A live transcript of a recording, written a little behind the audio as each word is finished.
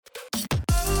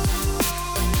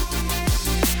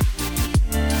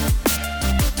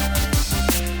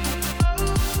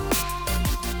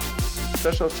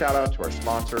special shout out to our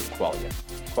sponsor, Qualia.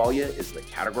 Qualia is the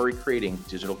category-creating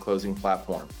digital closing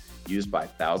platform used by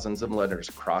thousands of lenders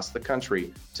across the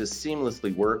country to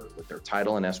seamlessly work with their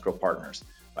title and escrow partners.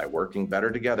 By working better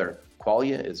together,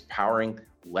 Qualia is powering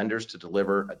lenders to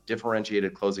deliver a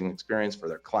differentiated closing experience for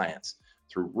their clients.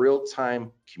 Through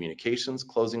real-time communications,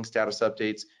 closing status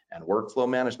updates, and workflow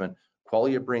management,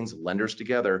 Qualia brings lenders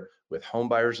together with home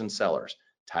buyers and sellers,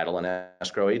 title and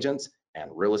escrow agents, and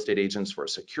real estate agents for a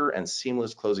secure and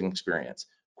seamless closing experience.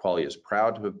 Qualia is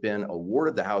proud to have been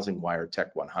awarded the Housing Wire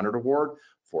Tech 100 Award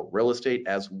for real estate,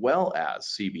 as well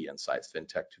as CB Insights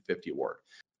FinTech 250 Award.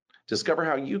 Discover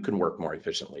how you can work more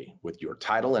efficiently with your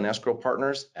title and escrow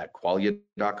partners at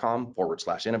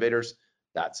qualia.com/innovators.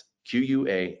 That's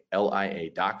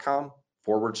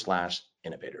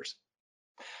QUALIA.com/innovators.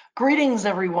 Greetings,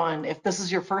 everyone. If this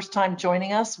is your first time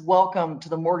joining us, welcome to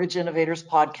the Mortgage Innovators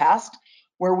podcast,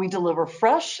 where we deliver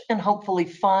fresh and hopefully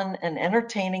fun and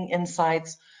entertaining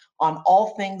insights on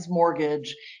all things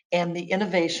mortgage and the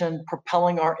innovation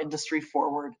propelling our industry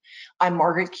forward. I'm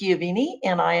Margaret Chiavini,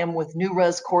 and I am with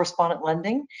NewRez Correspondent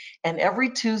Lending. And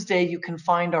every Tuesday, you can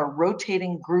find our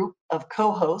rotating group of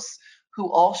co-hosts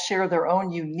who all share their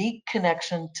own unique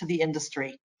connection to the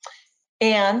industry.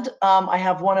 And I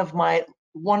have one of my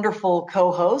wonderful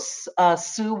co-hosts,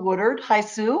 Sue Woodard. Hi,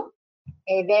 Sue.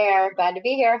 Hey there, glad to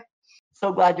be here.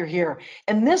 So glad you're here.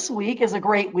 And this week is a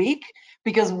great week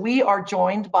because we are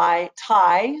joined by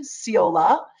Ty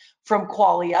Ciola from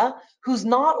Qualia, who's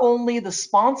not only the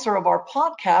sponsor of our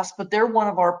podcast, but they're one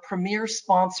of our premier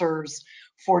sponsors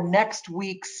for next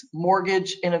week's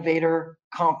Mortgage Innovator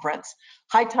Conference.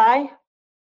 Hi, Ty.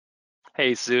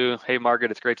 Hey, Sue. Hey, Margaret.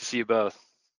 It's great to see you both.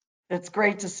 It's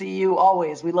great to see you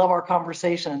always. We love our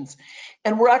conversations.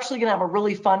 And we're actually going to have a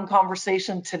really fun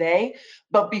conversation today.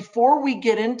 But before we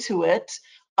get into it,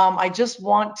 I just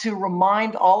want to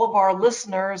remind all of our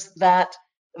listeners that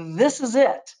this is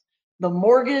it. The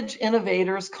Mortgage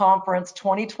Innovators Conference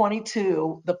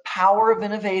 2022, The Power of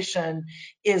Innovation,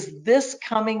 is this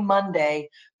coming Monday,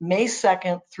 May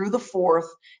 2nd through the 4th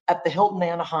at the Hilton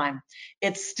Anaheim.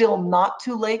 It's still not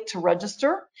too late to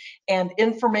register, and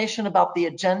information about the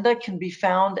agenda can be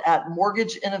found at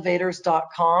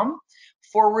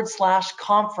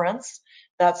mortgageinnovators.com/conference.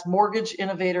 That's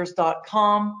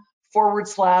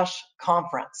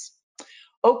mortgageinnovators.com/conference.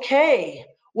 Okay.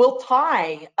 Well,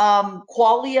 Ty,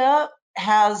 Qualia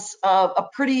has a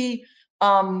pretty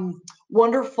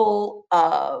wonderful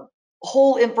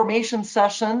whole information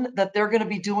session that they're going to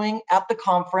be doing at the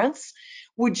conference.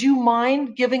 Would you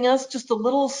mind giving us just a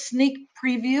little sneak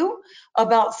preview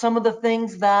about some of the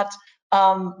things that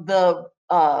the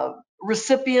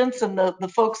recipients and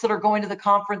the folks that are going to the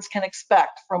conference can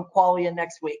expect from Qualia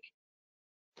next week?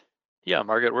 Yeah,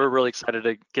 Margaret, we're really excited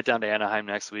to get down to Anaheim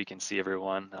next week and see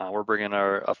everyone. We're bringing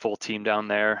a full team down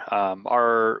there.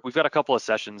 We've got a couple of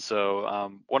sessions.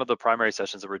 So one of the primary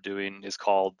sessions that we're doing is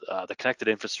called the Connected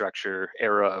Infrastructure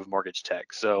Era of Mortgage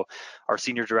Tech. So our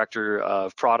Senior Director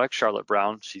of Product, Charlotte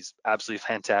Brown, she's absolutely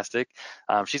fantastic.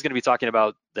 She's going to be talking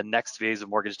about the next phase of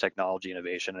mortgage technology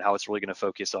innovation and how it's really going to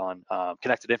focus on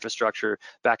connected infrastructure,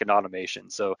 back-end automation.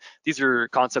 So these are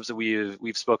concepts that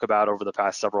we've spoke about over the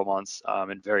past several months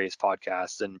in various podcasts,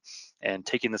 and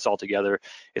taking this all together,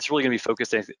 it's really going to be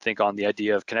focused, I think, on the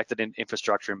idea of connected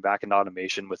infrastructure and back-end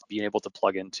automation with being able to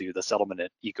plug into the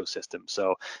settlement ecosystem.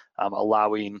 So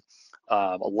allowing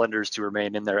lenders to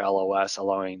remain in their LOS,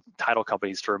 allowing title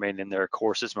companies to remain in their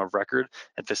core system of record,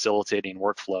 and facilitating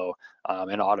workflow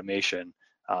and automation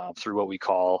through what we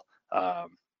call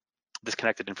this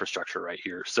connected infrastructure right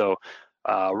here. So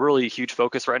really huge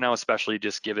focus right now, especially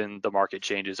just given the market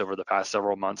changes over the past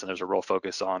several months, and there's a real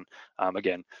focus on,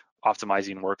 again,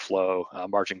 optimizing workflow,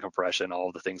 margin compression, all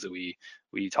of the things that we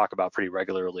talk about pretty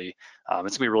regularly.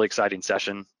 It's gonna be a really exciting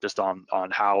session just on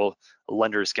how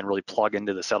lenders can really plug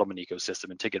into the settlement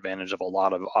ecosystem and take advantage of a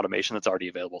lot of automation that's already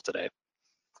available today.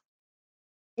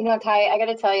 You know, Ty, I got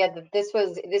to tell you that this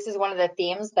is one of the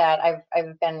themes that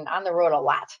I've been on the road a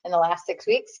lot in the last 6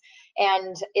 weeks,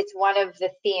 and it's one of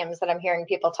the themes that I'm hearing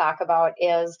people talk about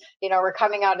is, you know, we're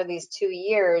coming out of these 2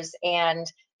 years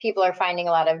and people are finding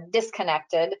a lot of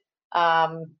disconnected,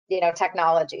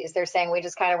 technologies. They're saying we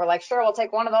just kind of were like, sure, we'll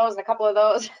take one of those and a couple of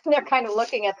those. They're kind of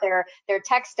looking at their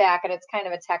tech stack, and it's kind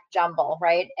of a tech jumble,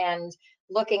 right? And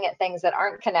looking at things that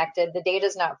aren't connected, the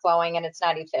data's not flowing and it's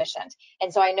not efficient.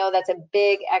 And so I know that's a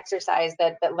big exercise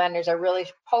that lenders are really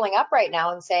pulling up right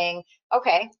now and saying,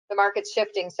 okay, the market's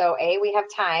shifting. So A, we have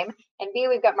time, and B,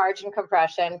 we've got margin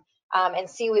compression, and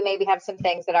C, we maybe have some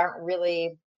things that aren't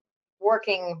really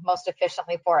working most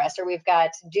efficiently for us, or we've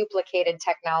got duplicated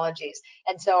technologies.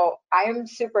 And so I'm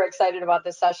super excited about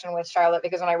this session with Charlotte,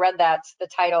 because when I read the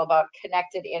title about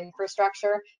connected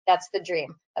infrastructure, that's the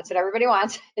dream. That's what everybody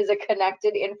wants, is a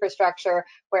connected infrastructure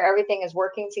where everything is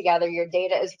working together, your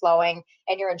data is flowing,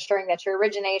 and you're ensuring that your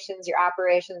originations, your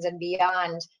operations, and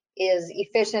beyond is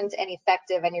efficient and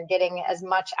effective, and you're getting as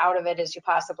much out of it as you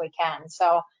possibly can.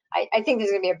 So I think this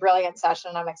is going to be a brilliant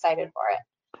session. I'm excited for it.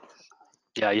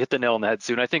 Yeah, you hit the nail on the head,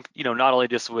 Sue. And I think, not only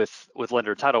just with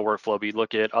lender title workflow, but you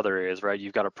look at other areas, right?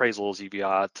 You've got appraisals, you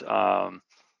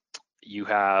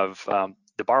have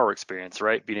the borrower experience,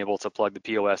 right? Being able to plug the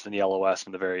POS and the LOS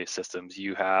from the various systems.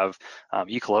 You have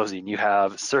e-closing, you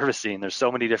have servicing. There's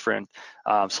so many different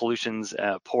solutions,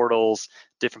 portals,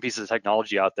 different pieces of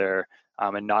technology out there.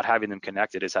 And not having them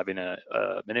connected is having an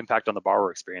impact on the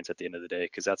borrower experience at the end of the day,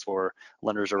 because that's where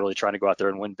lenders are really trying to go out there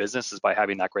and win business, is by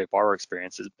having that great borrower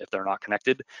experience. If they're not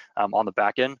connected on the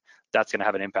back end, that's going to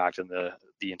have an impact on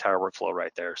the entire workflow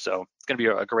right there. So it's going to be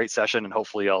a great session, and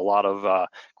hopefully a lot of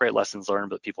great lessons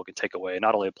learned that people can take away,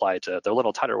 not only apply it to their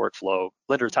lender title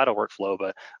workflow,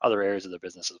 but other areas of their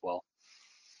business as well.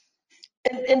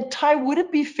 And Ty, would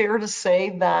it be fair to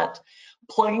say that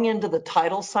plugging into the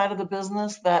title side of the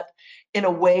business, that in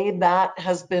a way that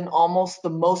has been almost the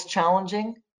most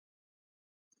challenging?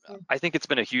 I think it's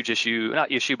been a huge issue,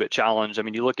 not issue, but challenge. I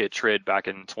mean, you look at TRID back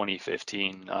in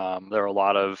 2015, there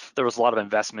was a lot of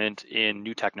investment in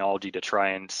new technology to try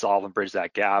and solve and bridge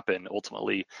that gap. And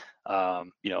ultimately,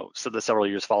 so the several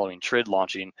years following TRID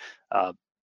launching,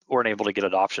 weren't able to get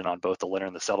adoption on both the lender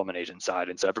and the settlement agent side.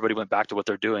 And so everybody went back to what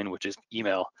they're doing, which is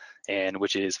email, and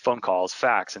which is phone calls,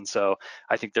 fax. And so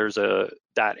I think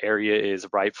that area is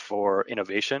ripe for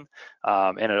innovation.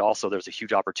 And there's a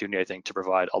huge opportunity, I think, to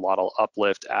provide a lot of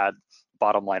uplift, add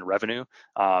bottom line revenue.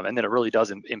 And then it really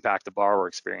does impact the borrower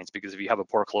experience, because if you have a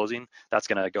poor closing, that's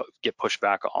going to get pushed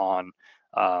back on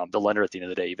the lender at the end of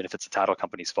the day, even if it's the title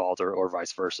company's fault or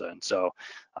vice versa. And so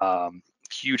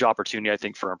huge opportunity, I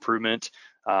think, for improvement.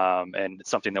 And it's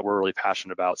something that we're really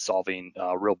passionate about, solving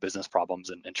real business problems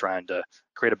and trying to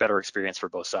create a better experience for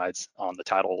both sides, on the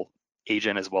title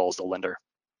agent as well as the lender.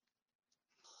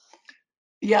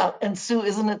 Yeah, and Sue,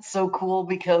 isn't it so cool,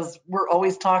 because we're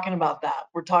always talking about that.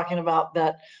 We're talking about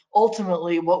that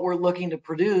ultimately what we're looking to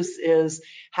produce is,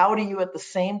 how do you at the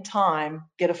same time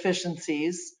get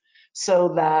efficiencies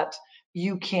so that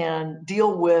you can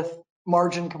deal with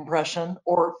margin compression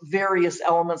or various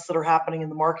elements that are happening in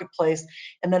the marketplace,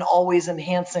 and then always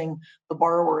enhancing the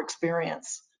borrower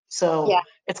experience. So Yeah.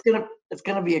 it's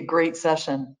gonna be a great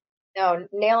session. No,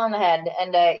 nail on the head.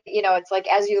 And it's like,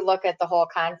 as you look at the whole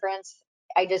conference,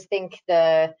 I just think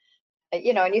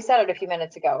and you said it a few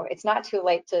minutes ago, it's not too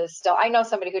late to still. I know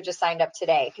somebody who just signed up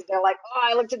today, because they're like, oh,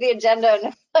 I looked at the agenda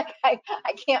and like I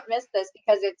can't miss this,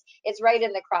 because it's right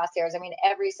in the crosshairs. I mean,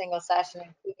 every single session,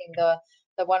 including the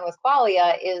one with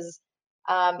Qualia, is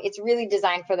it's really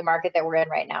designed for the market that we're in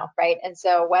right now, right? And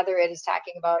so whether it is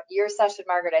talking about your session,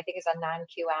 Margaret, I think is on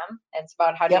non-QM, and it's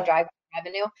about how do you drive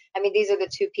revenue. I mean, these are the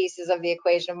two pieces of the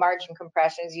equation of margin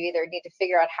compression. Is you either need to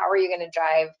figure out how are you going to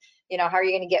drive, how are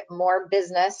you going to get more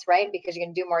business, right? Because you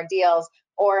can do more deals,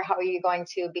 or how are you going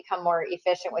to become more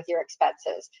efficient with your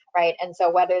expenses, right? And so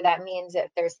whether that means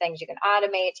that there's things you can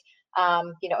automate,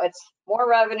 it's more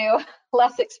revenue,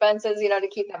 less expenses, to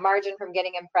keep that margin from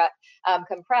getting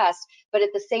compressed. But at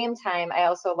the same time, I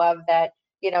also love that,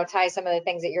 Ty, some of the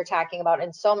things that you're talking about,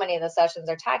 and so many of the sessions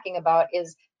are talking about,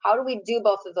 is how do we do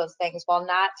both of those things while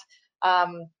not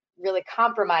really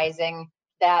compromising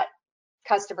that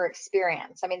customer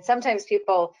experience. I mean, sometimes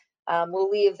people will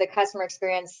leave the customer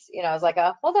experience, as like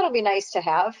well, that'll be nice to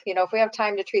have. If we have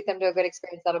time to treat them to a good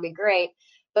experience, that'll be great.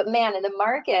 But man, in the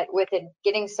market, with it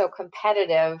getting so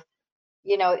competitive,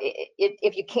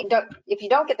 if you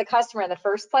don't get the customer in the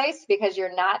first place because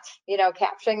you're not,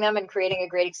 capturing them and creating a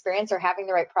great experience or having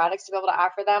the right products to be able to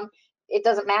offer them, it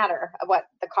doesn't matter what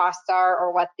the costs are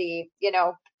or what the,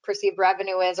 perceived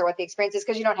revenue is or what the experience is,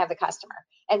 because you don't have the customer.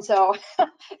 And so,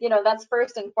 that's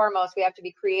first and foremost. We have to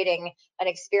be creating an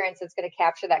experience that's going to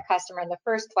capture that customer in the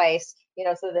first place,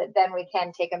 so that then we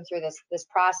can take them through this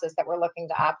process that we're looking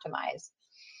to optimize.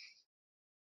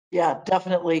 Yeah,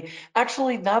 definitely.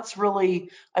 Actually,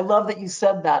 I love that you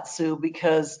said that, Sue,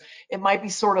 because it might be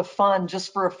sort of fun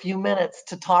just for a few minutes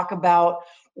to talk about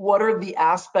what are the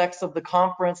aspects of the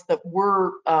conference that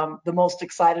we're the most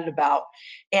excited about.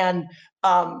 And,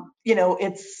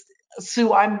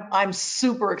 Sue, I'm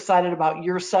super excited about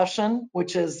your session,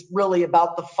 which is really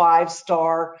about the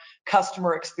 5-star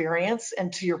customer experience.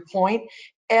 And to your point,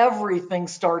 everything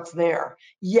starts there.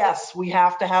 Yes, we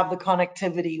have to have the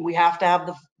connectivity. We have to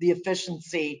have the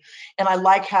efficiency. And I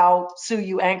like how, Sue,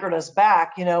 you anchored us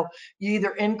back. You either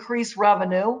increase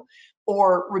revenue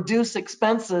or reduce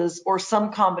expenses or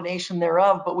some combination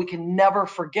thereof, but we can never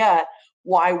forget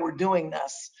why we're doing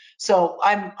this. So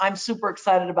I'm super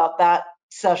excited about that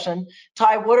session.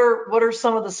 Ty, what are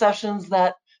some of the sessions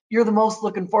that you're the most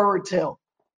looking forward to?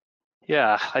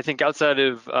 Yeah, I think outside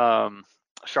of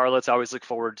Charlotte's, I always look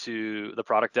forward to the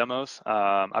product demos.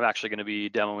 I'm actually going to be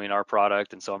demoing our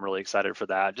product, and so I'm really excited for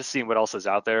that. Just seeing what else is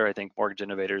out there. I think Mortgage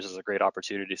Innovators is a great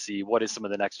opportunity to see what is some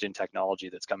of the next gen technology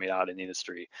that's coming out in the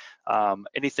industry.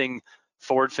 Anything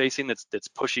forward facing that's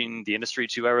pushing the industry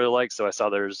to, I really like. So I saw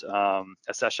there's a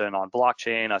session on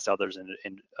blockchain. I saw there's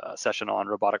a session on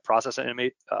robotic process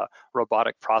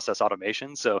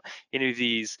automation. So any of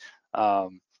these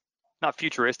not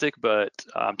futuristic, but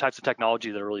types of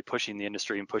technology that are really pushing the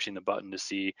industry and pushing the button to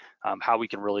see how we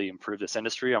can really improve this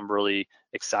industry. I'm really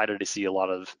excited to see a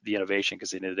lot of the innovation,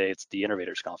 because at the end of the day, it's the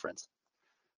Innovators Conference.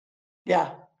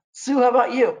 Yeah. Sue, how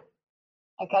about you?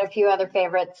 I got a few other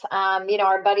favorites.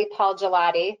 Our buddy Paul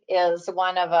Gelati is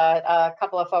one of a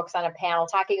couple of folks on a panel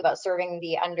talking about serving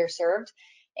the underserved.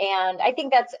 And I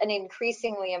think that's an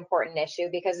increasingly important issue,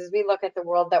 because as we look at the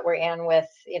world that we're in with,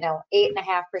 8.5%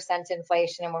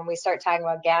 inflation, and when we start talking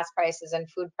about gas prices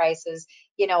and food prices,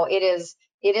 it is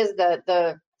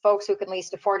the folks who can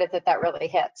least afford it that really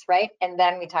hits, right? And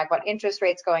then we talk about interest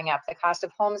rates going up, the cost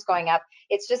of homes going up.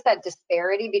 It's just that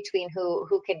disparity between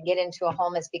who can get into a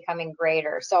home is becoming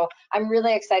greater. So I'm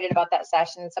really excited about that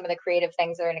session, some of the creative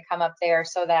things that are going to come up there,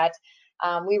 so that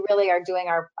we really are doing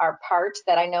our part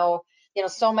that I know,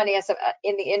 so many of us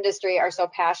in the industry are so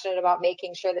passionate about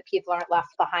making sure that people aren't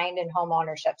left behind in home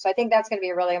ownership. So I think that's going to be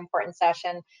a really important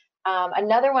session.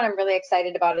 Another one I'm really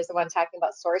excited about is the one talking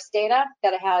about source data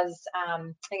that it has. I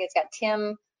think it's got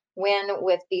Tim Wynn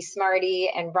with Be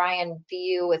Smarty and Brian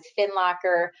Bu with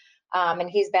FinLocker, and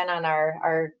he's been on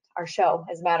our show,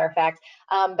 as a matter of fact.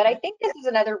 But I think this is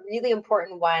another really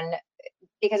important one,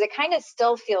 because it kind of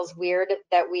still feels weird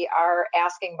that we are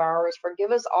asking borrowers for,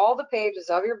 give us all the pages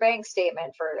of your bank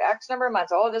statement for X number of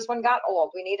months. Oh, this one got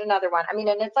old. We need another one. I mean,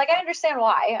 and it's like, I understand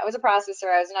why. I was a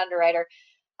processor, I was an underwriter.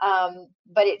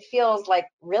 But it feels like,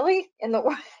 really, in the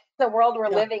world we're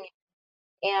living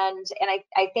in. And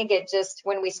I think it just,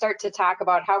 when we start to talk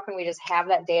about how can we just have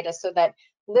that data so that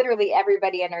literally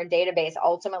everybody in our database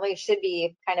ultimately should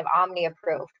be kind of omni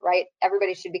approved, right?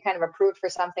 Everybody should be kind of approved for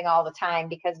something all the time,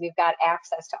 because we've got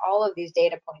access to all of these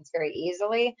data points very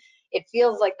easily. It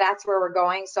feels like that's where we're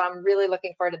going. So I'm really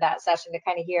looking forward to that session to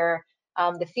kind of hear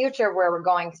the future of where we're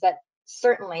going, because that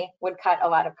certainly would cut a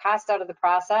lot of cost out of the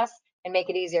process and make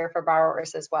it easier for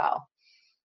borrowers as well.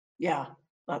 Yeah,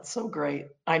 that's so great.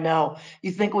 I know.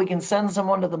 You think we can send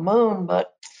someone to the moon,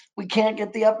 but we can't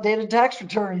get the updated tax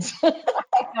returns.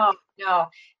 No,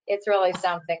 it's really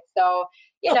something. So,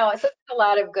 it's a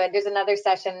lot of good. There's another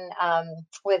session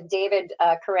with David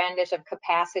Karandish of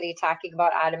Capacity talking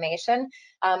about automation.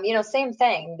 Same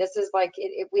thing. This is like,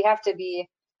 we have to be,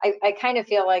 I kind of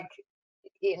feel like,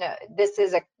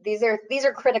 these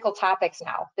are critical topics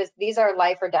now. These are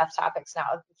life or death topics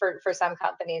now for some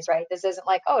companies, right? This isn't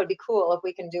like, oh, it'd be cool if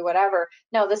we can do whatever.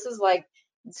 No, this is like,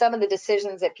 some of the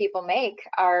decisions that people make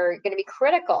are going to be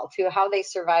critical to how they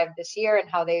survive this year and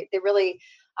how they really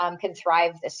can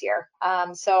thrive this year.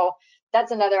 So that's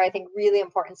another, I think, really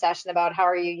important session about how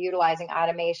are you utilizing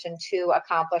automation to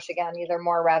accomplish, again, either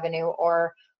more revenue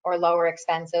or lower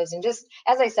expenses. And just,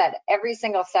 as I said, every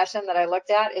single session that I looked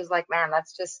at is like, man,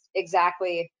 that's just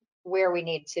exactly where we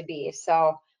need to be.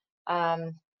 So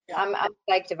I'm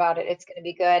psyched about it. It's going to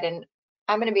be good. And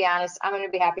I'm going to be honest, I'm going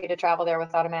to be happy to travel there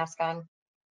without a mask on.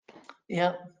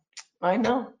 Yeah, I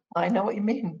know what you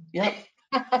mean. Yep.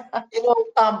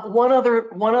 One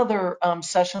other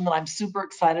session that I'm super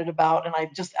excited about, and I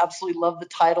just absolutely love the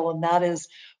title, and that is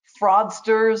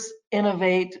Fraudsters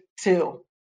Innovate Too.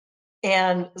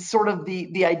 And sort of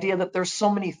the idea that there's so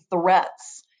many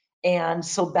threats. And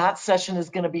so that session is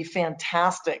going to be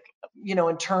fantastic,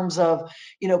 in terms of,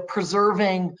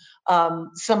 preserving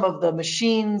some of the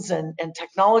machines and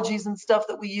technologies and stuff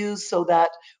that we use so that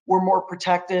we're more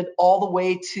protected, all the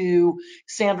way to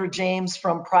Sandra James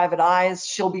from Private Eyes.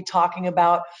 She'll be talking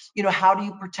about, how do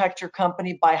you protect your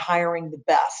company by hiring the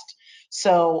best?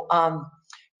 So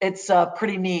it's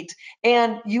pretty neat.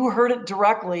 And you heard it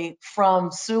directly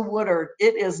from Sue Woodard.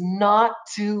 It is not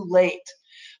too late.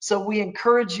 So we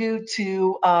encourage you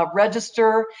to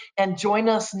register and join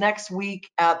us next week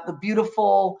at the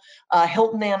beautiful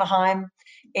Hilton Anaheim.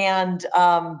 And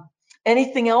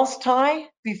anything else, Ty,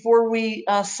 before we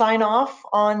sign off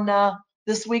on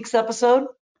this week's episode?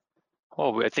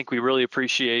 Well, I think we really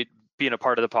appreciate being a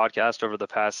part of the podcast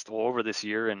over this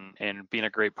year and being a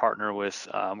great partner with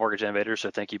Mortgage Innovators. So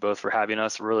thank you both for having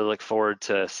us. Really look forward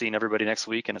to seeing everybody next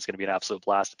week, and it's going to be an absolute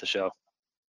blast at the show.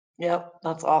 Yep,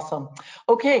 that's awesome.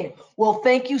 Okay, well,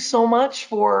 thank you so much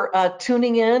for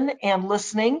tuning in and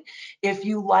listening. If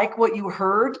you like what you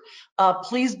heard,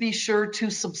 please be sure to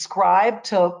subscribe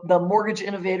to the Mortgage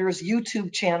Innovators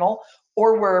YouTube channel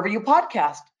or wherever you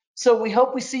podcast. So we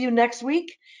hope we see you next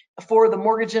week for the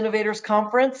Mortgage Innovators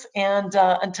Conference, and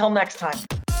until next time.